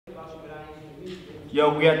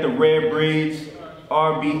Yo, we got the Rare Breeds,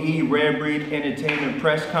 RBE, Rare Breed Entertainment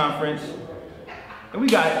Press Conference. And we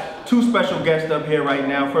got two special guests up here right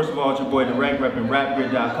now. First of all, it's your boy Direct repping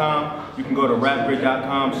rapgrid.com. You can go to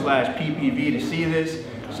rapgrid.com/PPV to see this.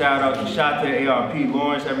 Shout out to Shata, ARP,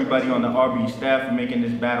 Lawrence, everybody on the RB staff for making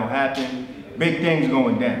this battle happen. Big things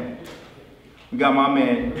going down. We got my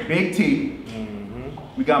man Big T.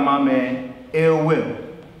 We got my man Ill Will.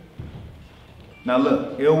 Now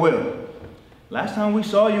look, Ill Will. Last time we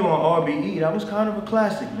saw you on RBE, that was kind of a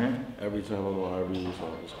classic, man. Every time I'm on RBE,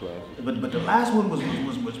 it's classic. But the last one was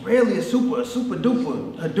really a super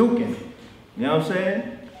duper Hadouken. You know what I'm saying?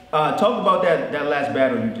 Talk about that last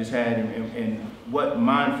battle you just had and what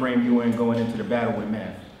mind frame you were in going into the battle with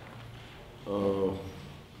Math.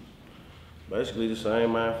 Basically the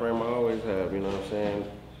same mind frame I always have, you know what I'm saying?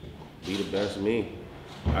 Be the best me.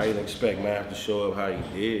 I didn't expect Math to show up how he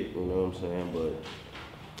did, you know what I'm saying? But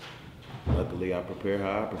luckily I prepare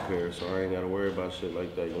how I prepare, so I ain't gotta worry about shit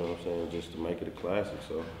like that, you know what I'm saying? Just to make it a classic,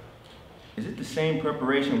 so. Is it the same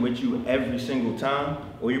preparation with you every single time?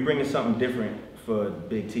 Or you bringing something different for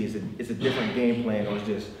Big T? It's a different game plan, or it's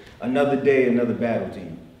just another day, another battle to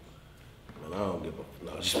you? Man, I don't give a,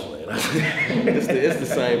 no, just playing. it's the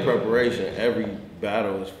same preparation every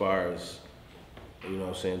battle as far as, you know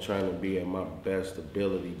what I'm saying, trying to be at my best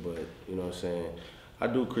ability, but, you know what I'm saying, I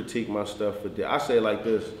do critique my stuff for I say it like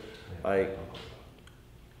this, like,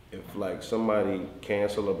 if like somebody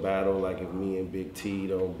cancel a battle, like if me and Big T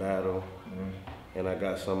don't battle, and I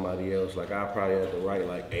got somebody else, like I probably have to write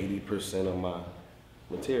like 80% of my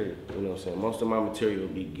material, you know what I'm saying? Most of my material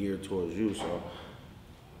will be geared towards you, so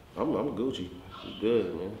I'm Gucci. I'm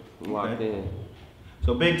good, man. I'm locked in.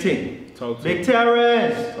 So Big T, talk to Big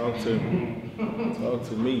Terrence. Talk to me. Talk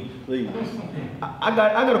to me, please. I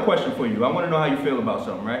got a question for you. I want to know how you feel about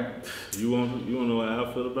something, right? You want to know how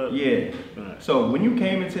I feel about it? Yeah. Right. So when you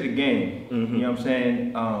came into the game, you know what I'm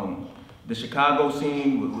saying, the Chicago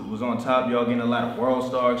scene was on top. Y'all getting a lot of world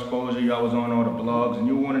star exposure. Y'all was on all the blogs, and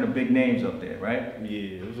you were one of the big names up there, right?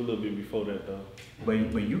 Yeah, it was a little bit before that though. But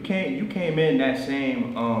you came in that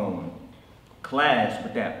same class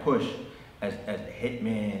with that push as the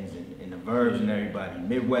Hitmans and the Verbs and everybody,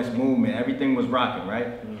 Midwest movement, everything was rocking,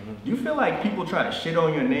 right? Do you feel like people try to shit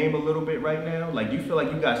on your name a little bit right now? Like, do you feel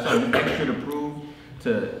like you got something extra to prove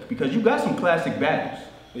because you got some classic battles.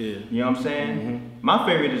 Yeah. You know what I'm saying? My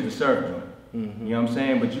favorite is the Surf joint. You know what I'm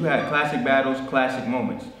saying? But you had classic battles, classic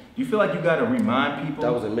moments. Do you feel like you got to remind people?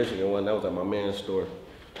 That was in Michigan one. That was at my man's store.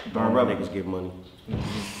 Burn Rubber. Niggas give money.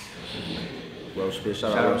 Bro, Spit.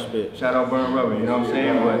 Shout out Spit. Shout out Burn Rubber. You know what I'm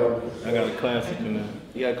saying? But I got a classic in there.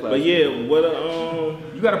 You got a classic. But yeah, what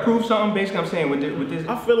you got to prove something. Basically, I'm saying with this.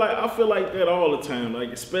 I feel like that all the time.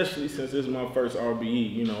 Like especially since this is my first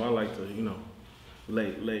RBE. You know, I like to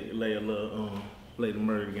lay a little lay the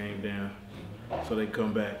murder game down so they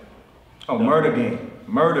come back. Oh, murder game.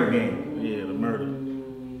 Murder game. Yeah, the murder.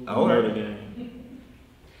 Oh, murder game.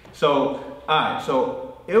 So, all right.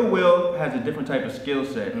 So Ill Will has a different type of skill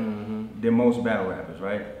set than most battle rappers,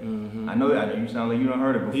 right? I know you sound like you done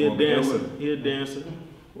heard it before. He a dancer. He a dancer.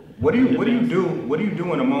 What do you do? What do you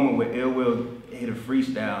do in a moment where Ill Will hit a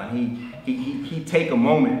freestyle and he take a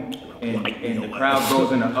moment and the crowd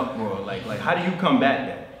goes in an uproar? Like how do you combat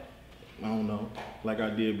that? I don't know. Like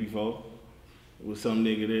I did before. With some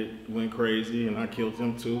nigga that went crazy and I killed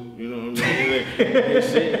him too. You know what I mean?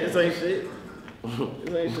 This ain't shit. This ain't shit.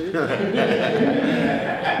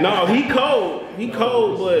 No, he cold. He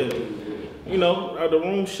cold, but you know, the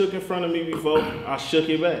room shook in front of me before. I shook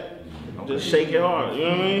it back. Just shake it hard. You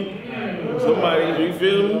know what I mean? Somebody, you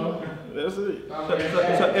feel me? That's it.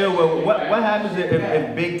 So Ill Will, what happens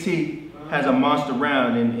if Big T has a monster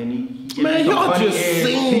round and he man, y'all just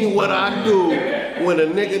seen what I do when a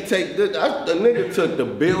nigga take the nigga took the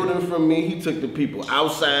building from me. He took the people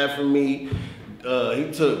outside from me.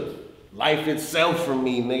 He took life itself from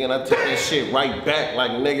me, nigga, and I took that shit right back.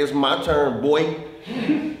 Like, nigga, it's my turn, boy.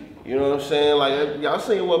 You know what I'm saying? Like, y'all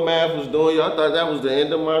seen what Math was doing. Y'all thought that was the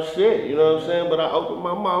end of my shit. You know what I'm saying? But I opened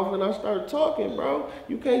my mouth and I started talking, bro.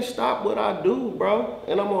 You can't stop what I do, bro.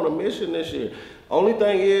 And I'm on a mission this year. Only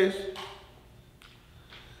thing is,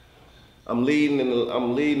 I'm leading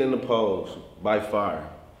in the polls by far.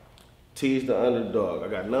 T's the underdog. I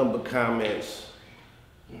got nothing but comments.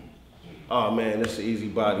 Oh man, this is an easy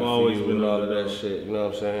body for you and all of that shit. You know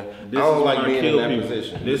what I'm saying? I don't like being in that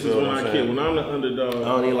position. This is when I kill. When I'm the underdog, I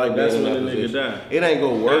don't even like being in that position. That's when the nigga die. It ain't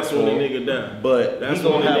gonna work for him. That's when the nigga die. But that's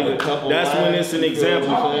when the nigga. That's when it's an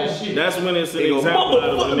example. That's when it's an example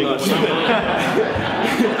of the nigga.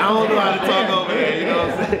 I don't know how to talk over here. You know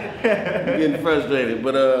what I'm saying? Getting frustrated,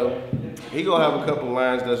 but he gonna have a couple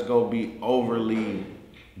lines that's gonna be overly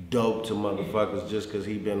dope to motherfuckers just cause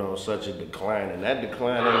he been on such a decline, and that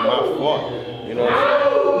decline ain't my fault. You know what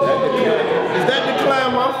I'm saying? Is that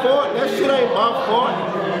decline my fault? That shit ain't my fault.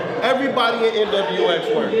 Everybody in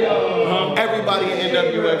NWX working. Everybody in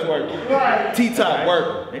NWX working. T-Top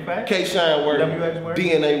working. K-Shine working.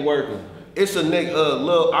 DNA working. It's a nigga,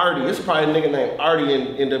 Lil Artie. It's probably a nigga named Artie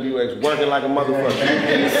in NWX working like a motherfucker.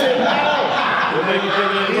 He's sitting down.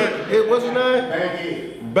 What's his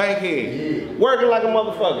name? Bankhead. Working like a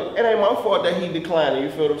motherfucker. It ain't my fault that he declining, you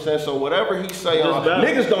feel what I'm saying? So whatever he say,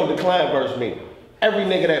 niggas don't decline versus me. Every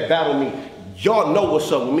nigga that battle me, y'all know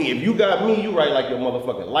what's up with me. If you got me, you right like your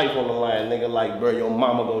motherfucking life on the line, nigga. Like, bro, your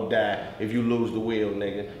mama gonna die if you lose the wheel,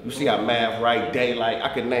 nigga. You see how math right, daylight. I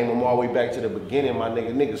could name them all the way back to the beginning, my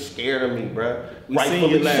nigga. Niggas scared of me, bro.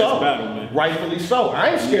 Rightfully so. Battle, man. Rightfully so. I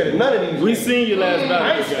ain't scared of none of these niggas. We seen your last battle.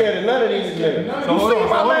 I ain't scared of none of these niggas. You see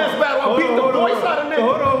my last battle, I beat the voice out of nigga.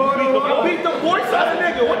 I beat the voice out of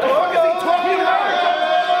nigga. What the fuck is he talking about?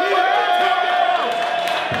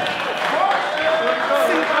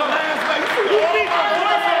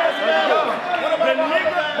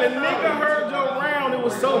 The nigga heard your round, it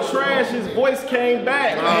was so trash, his voice came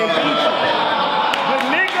back. The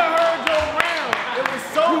nigga heard your round, it was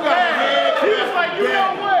so bad. He was like, you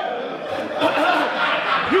know what?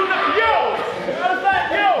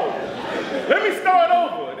 Let me start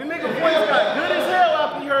over. The nigga voice got good as hell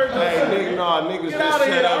after he heard your niggas just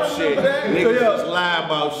set up shit. Niggas just lie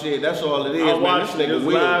about shit. That's all it is, man. This nigga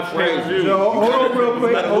weird, crazy. Hold on real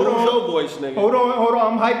quick. Hold on. Your voice, nigga. Hold on.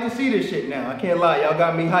 I'm hyped to see this shit now. I can't lie. Y'all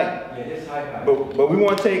got me hyped. Yeah, it's hype. But we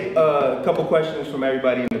want to take a couple questions from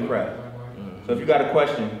everybody in the crowd. So if you got a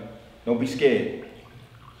question, don't be scared.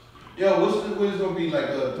 Yo, what's it gonna be like?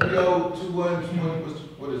 3-0, 2-1, 2-1.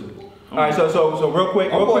 What is it? All right. So real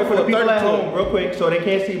quick for the people at home, real quick, so they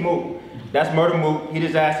can't see Mook. That's MURDA Mook. He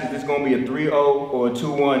just asked, is this gonna be a 3-0 or a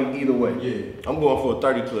 2-1 either way? Yeah. I'm going for a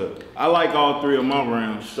 30 clip. I like all three of my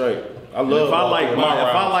rounds. Straight. I If I like my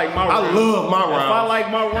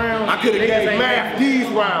rounds. I could have gave Math these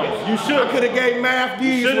rounds. You should. I could have gave Math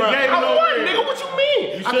these rounds. I won, nigga. What you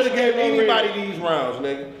mean? I could have gave anybody these rounds,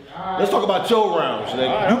 nigga. Let's talk about your rounds,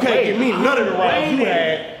 nigga. You can't give me none of the rounds you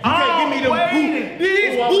had. You can't give me them boots.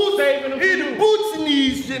 These boots, the boots and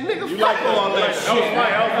these shit, nigga. You like all that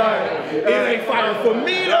shit. It ain't fighting for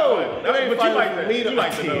me though. It ain't fighting for me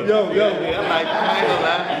though. Yo,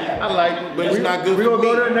 I like it, but it's not good for me. We gonna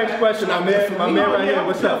go to the next question. My man right here.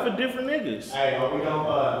 What's up? For different niggas. Hey, are we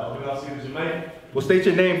gonna see the Jermaine? Well, state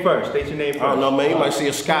your name first. I don't know, man. You might see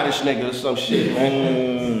a Scottish nigga or some shit,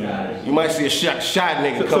 man. You might see a shot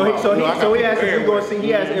nigga come out. So he asked if we gonna see.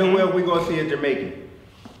 He asked Ill Will, we gonna see a Jamaican.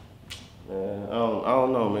 I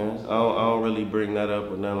don't know, man. I don't really bring that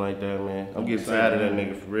up or nothing like that, man. I'm getting tired of that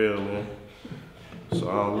nigga for real, man. So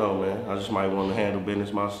I don't know, man. I just might want to handle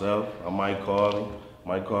business myself. I might call him.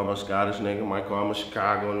 Might call him a Scottish nigga. Might call him a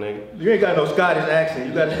Chicago nigga. You ain't got no Scottish accent.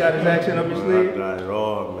 You got a Scottish accent up your sleeve? I got it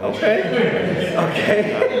all, man. Okay.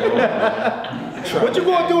 What you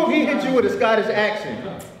gonna do if he hit you with a Scottish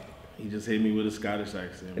accent? He just hit me with a Scottish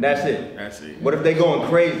accent. And that's it? That's it. What if they going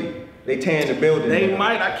crazy? They tearing the building. They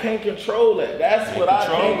might. I can't control it. That's what I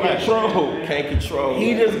can't control. Can't control.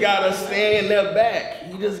 He just gotta stay in their back.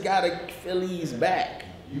 He just gotta fill his back.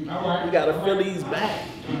 He gotta fill his back.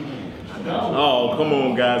 Oh, come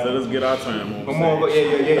on, guys. Let us get our time on. Come on,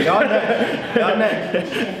 yeah. Y'all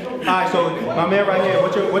next. All right, so my man right here.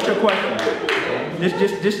 What's your question?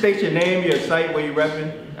 Just state your name, your site, where you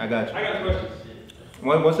repping. I got you. I got questions.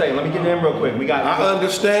 One second. Let me get in real quick. I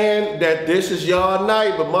understand that this is y'all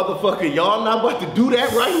night, but motherfucker, y'all not about to do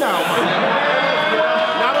that right now, man.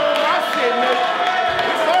 Not on my shit, nigga.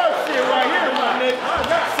 It's our shit right here, my nigga.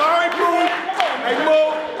 Sorry, bro. Hey,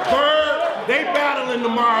 Mo, Bird, they battling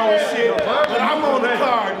tomorrow and shit, but I'm on the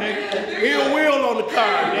card, nigga. Ill Will on the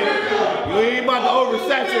card, nigga. You ain't about to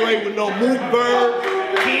oversaturate with no Mook, Bird,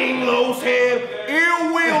 King, Lowe's Head.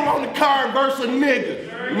 Ill Will on the card versus a nigga.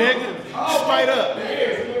 Straight up.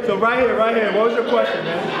 So right here, what was your question,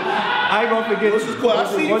 man? I ain't gonna forget. What's his question?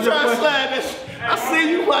 I see you trying to slide that shit. I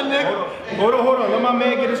see you, my nigga. Hold on. Let my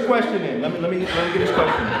man get his question in. Let me get his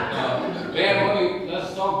question in.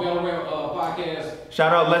 Let's Talk Battle Rap podcast.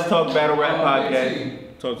 Shout out Let's Talk Battle Rap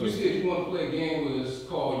podcast. Talk to You us. said you want to play a game with us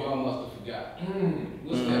called Y'all Must Have Forgot.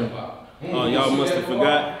 What's that about? Oh, y'all must have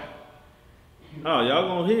forgot. Oh, y'all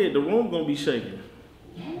gonna hear it. The room gonna be shaking.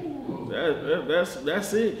 That's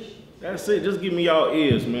it. That's it. Just give me y'all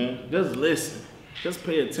ears, man. Just listen. Just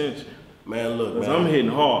pay attention. Man, look, man. I'm hitting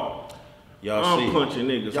hard. Y'all see. I'm punching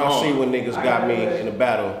niggas Y'all hard. see when niggas got me in the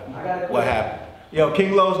battle. What happened? Yo,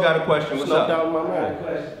 King Lowe's got a question. What's No up? doubt in my mind.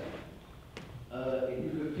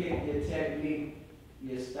 pick your technique,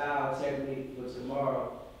 your style technique for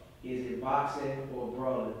tomorrow, is it boxing or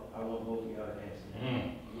brawling? I want both of y'all to answer.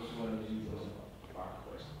 Which one did you go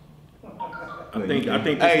I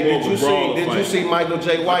think Hey, it's more of a brawler did you fight. see Michael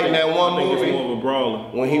J. White in that one I think movie? it's more of a brawler.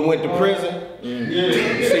 When he went to prison?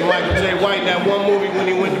 You see Michael J. White in that one movie when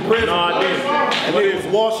he went to prison? No, I didn't. And when he was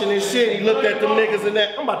washing his shit, he looked at them niggas and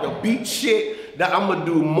that, I'm about to beat shit. That I'm gonna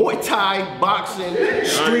do Muay Thai, boxing,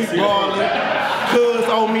 street brawling. Cuz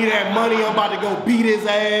owe me that money, I'm about to go beat his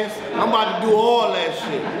ass. I'm about to do all that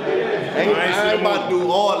shit. I ain't about to do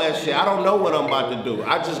all that shit. I don't know what I'm about to do.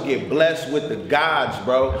 I just get blessed with the gods,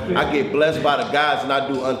 bro. I get blessed by the gods and I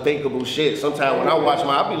do unthinkable shit. Sometimes when I watch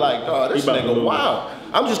I be like, oh, this nigga, wow.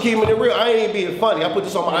 I'm just keeping it real. I ain't being funny. I put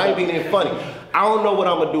this on I ain't being funny. I don't know what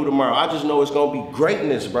I'm gonna do tomorrow. I just know it's gonna be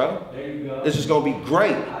greatness, bro. There you go. It's just gonna be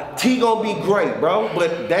great. T gonna be great, bro.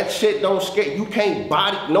 But that shit don't scare. You can't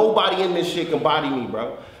body. Nobody in this shit can body me,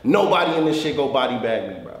 bro. Nobody in this shit go body bag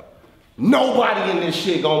me, bro. Nobody in this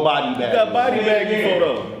shit gonna body bag me. You got body bag before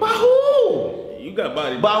though. By who? You got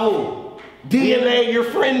body bag. By who? DNA, your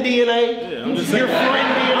friend DNA? Yeah, I'm just saying. Your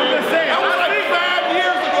friend DNA? I'm just saying. That was like 5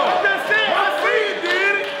 years ago. I'm just saying. My friend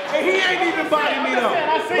did it, and he ain't even body me though.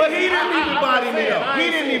 But he didn't even body me though. He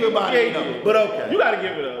didn't even body me though. But okay. You gotta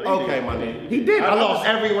give it up. Okay, my nigga. He did. I lost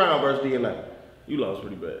every round versus DNA. You lost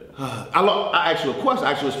pretty bad. I asked you a question.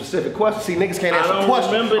 I asked you a specific question. See, niggas can't answer don't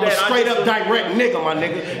questions. remember I'm a that. straight up direct nigga, my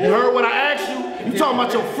nigga. You heard what I asked you? You talking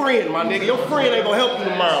about your friend, my nigga. Your friend ain't gonna help you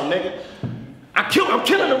tomorrow, nigga. I'm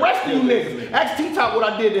killing the rest of you niggas. Ask T-Top what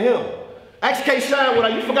I did to him. Ask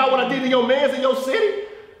K-Shine you forgot what I did to your mans in your city?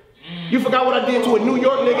 You forgot what I did to a New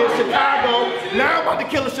York nigga in Chicago. Now I'm about to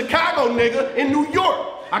kill a Chicago nigga in New York.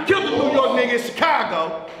 I killed a New York nigga in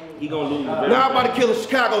Chicago. He gonna lose. Now I'm about to kill a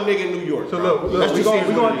Chicago nigga in New York. So look, we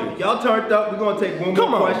gonna y'all turned up. We're gonna take one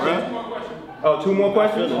more question. Oh, 2 more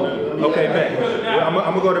questions? Okay, bet. I'm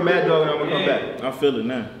gonna go to Mad Dog and I'm gonna come back. I feel it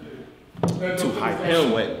now. Too hype.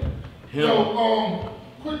 Him. Yo,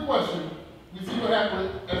 quick question. We see what happened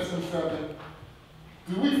with SM7.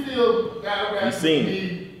 Do we feel battle rappers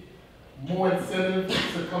need more incentive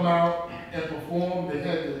to come out and perform? They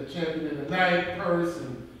had the champion of the night, purse,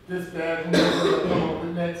 and this, that, whoever come up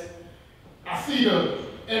with next. I see the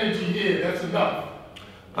energy here, that's enough.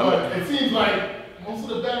 But it seems like most of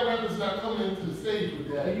the battle rappers not coming into the stage with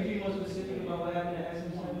that. Can you be more specific about what happened at SM7?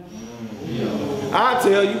 I'll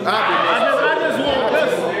tell you. I just want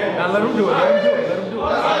this. Now let him do it. Let him do it.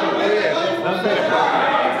 Let him do it.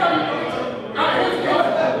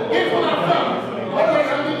 Here's what I found. Okay,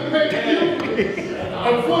 I'm going to make you.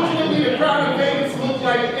 Unfortunately, the crowd in Vegas looked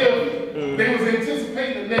like if they was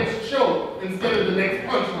anticipating the next show instead of the next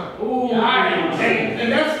punchline. Ooh.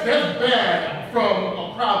 And that's bad from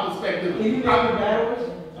a crowd perspective. Can you name the battlers?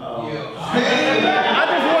 I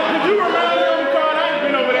just want. Could you remind me on the card? I ain't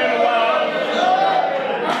been over there in a while.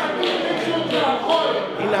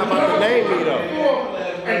 He's not about to name me though.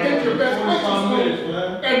 And get your best punches,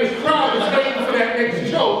 and the crowd is waiting for that next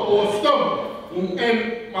show or stumble. And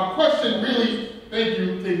my question really, thank you,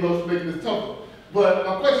 T-Los, for making this tougher. But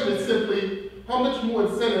my question is simply, how much more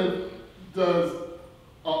incentive does an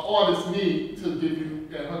artist need to give you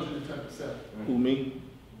that 110%? Who, me?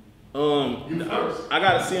 You first. I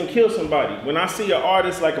gotta see him kill somebody. When I see an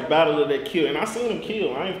artist like a battler that kill, and I seen him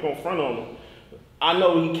kill, I ain't gonna front on him. I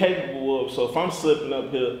know what he capable of, so if I'm slipping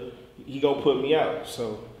up here, he gonna put me out.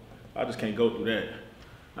 So I just can't go through that.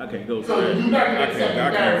 I can't go through that. So you're not gonna accept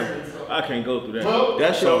embarrassment. I can't go through that. Well,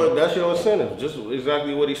 That's your incentive. Just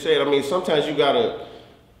exactly what he said. I mean, sometimes you gotta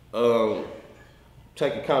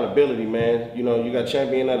take accountability, man. You know, you got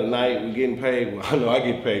champion of the night. We getting paid. Well, I know I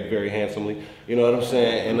get paid very handsomely. You know what I'm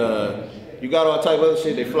saying? And you got all type of other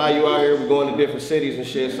shit. They fly you out here. We're going to different cities and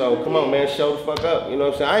shit. So come on, man, show the fuck up. You know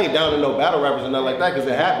what I'm saying? I ain't down to no battle rappers or nothing like that because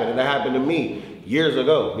it happened. And it happened to me years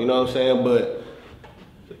ago. You know what I'm saying? But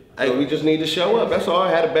hey, we just need to show up. That's all. I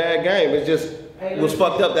had a bad game. It just was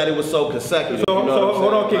fucked up that it was so consecutive. So, you know so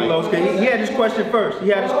hold on, King Los. He had his question first. Okay.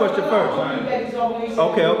 2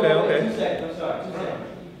 seconds, I'm sorry, 2 seconds.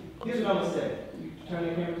 Here's what I'm gonna say. You turn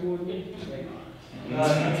your camera towards me. I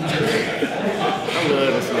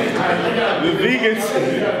love this man. The vegans.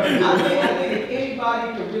 I think if anybody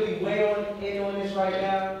can really weigh in on this right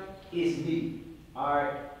now, it's me.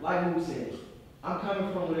 Alright? Like Mook said, I'm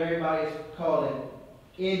coming from what everybody's calling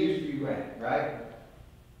industry rap, right?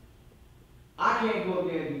 I can't go up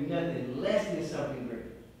there and do nothing less than something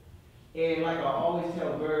great. And like I always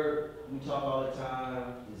tell VERB, we talk all the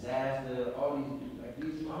time, Disaster, all these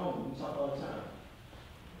are my homies, we talk all the time.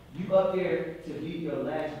 You up there to be your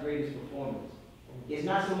last greatest performance. it's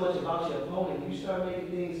not so much about your opponent. When you start making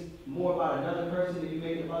things more about another person than you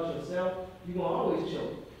make it about yourself, you're gonna always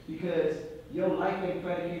choke. Because your life ain't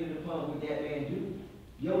predicated upon what that man do.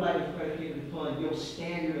 Your life is predicated upon your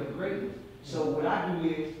standard of greatness. So what I do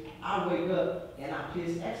is, I wake up and I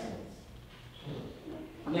piss excellence.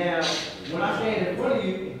 Now, when I stand in front of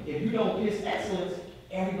you, if you don't piss excellence,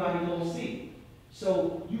 everybody gonna see.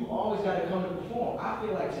 So you always gotta come to perform. I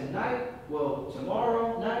feel like tonight, well,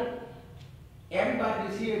 tomorrow night, everybody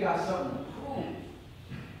that's here got something to prove.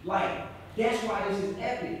 Like, that's why this is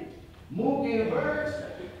epic. MOOK and Birds,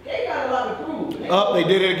 they got a lot to prove. Oh, they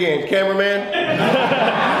did it again. Cameraman.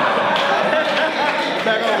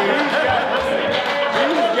 Back over here.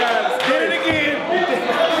 These guys did it again.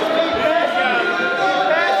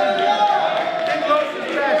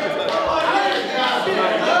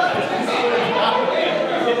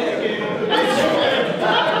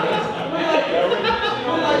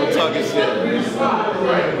 We're talking shit.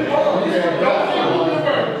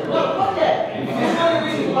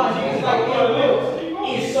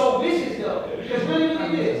 It's so vicious though. Because really look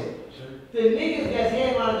at this. The niggas that's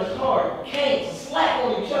headlining the card can't slack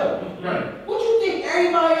on each other. Right. What you think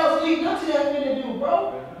everybody else leading up to that finna do,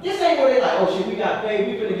 bro? This ain't where they like, oh shit, we got paid,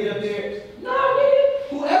 we finna get up there. No, nigga.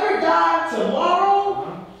 Whoever died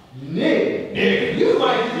tomorrow, nigga.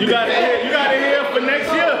 You gotta hear for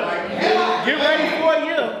next year. Get ready for a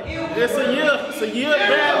year. It's a year of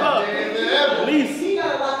bad luck. At least. He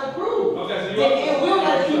got a lot to prove. Okay, so And Will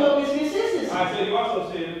gotta keep up his consistency. I said you also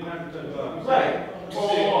said you have to cut it. Right.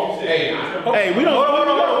 Hey, we don't. Hold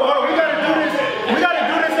on. We gotta do this. We gotta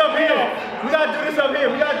do this up here. We gotta do this up here,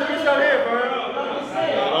 bro.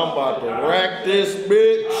 I'm about to rack this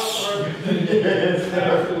bitch.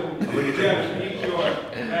 Look at that. Keep your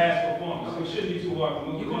last performance. It shouldn't be too hard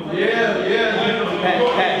for you.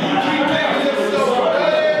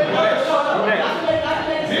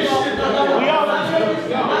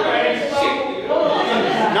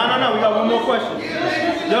 No, we got one more question.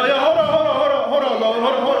 Yo, hold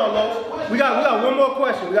on, Lo. We got one more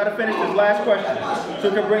question. We gotta finish this last question so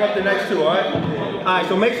we can bring up the next two, all right? All right,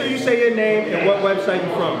 so make sure you say your name and what website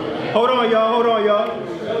you're from. Hold on, y'all.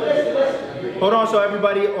 Hold on so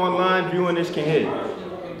everybody online viewing this can hear.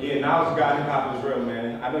 Yeah, Knowledge God Hip Hop is real,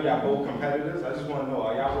 man. I know y'all both competitors. I just want to know,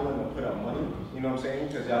 are y'all willing to put up money? You know what I'm saying?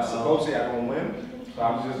 Because y'all supposed to, y'all gonna win. So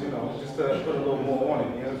I'm just, just to put a little more on it.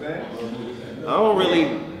 You know what I'm saying? I don't really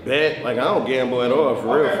bet, like I don't gamble at all,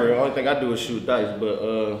 for real. The only thing I do is shoot dice, but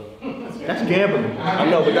that's gambling. I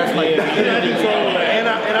know, but that's like and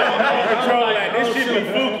I don't control that. This shit be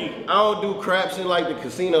fluky. I don't do craps in like the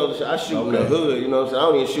casinos. I shoot in the hood, you know what I'm saying? I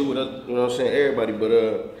don't even shoot with, you know what I'm saying, everybody, but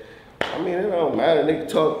I mean, it don't matter. Nigga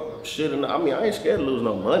talk shit, and I mean, I ain't scared to lose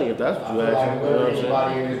no money if that's what you ask me. You know what I'm saying?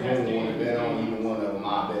 Everybody in this room want to bet on even one of them. I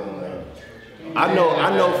bet on that. I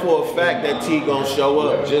know for a fact that T gonna show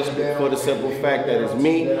up just for the simple fact that it's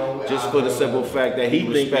me, just for the simple fact that he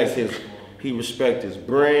respects his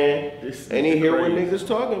brand, and he hear what niggas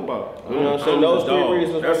talking about. You know what I'm saying? Those three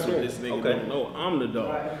reasons. That's what this nigga don't know. I'm the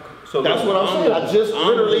dog. So that's what I'm saying. I just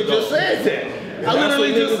literally just said that. I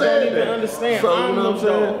literally just said that. Understand? So, you know what I'm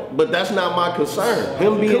saying? But that's not my concern.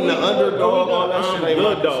 Him being the underdog, all that shit ain't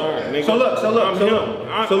my concern.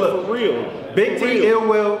 So look, for real. Big T Ill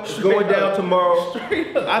Will is going down tomorrow.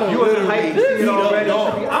 I don't You literally hyped to see it already.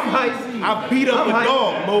 I'm hyped. I beat up a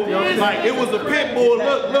dog, Mo. Like it was a pit bull.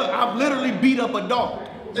 Look, I've literally beat up a dog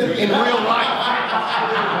in real life.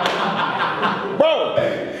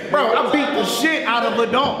 Bro, I beat the shit out of a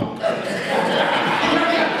dog.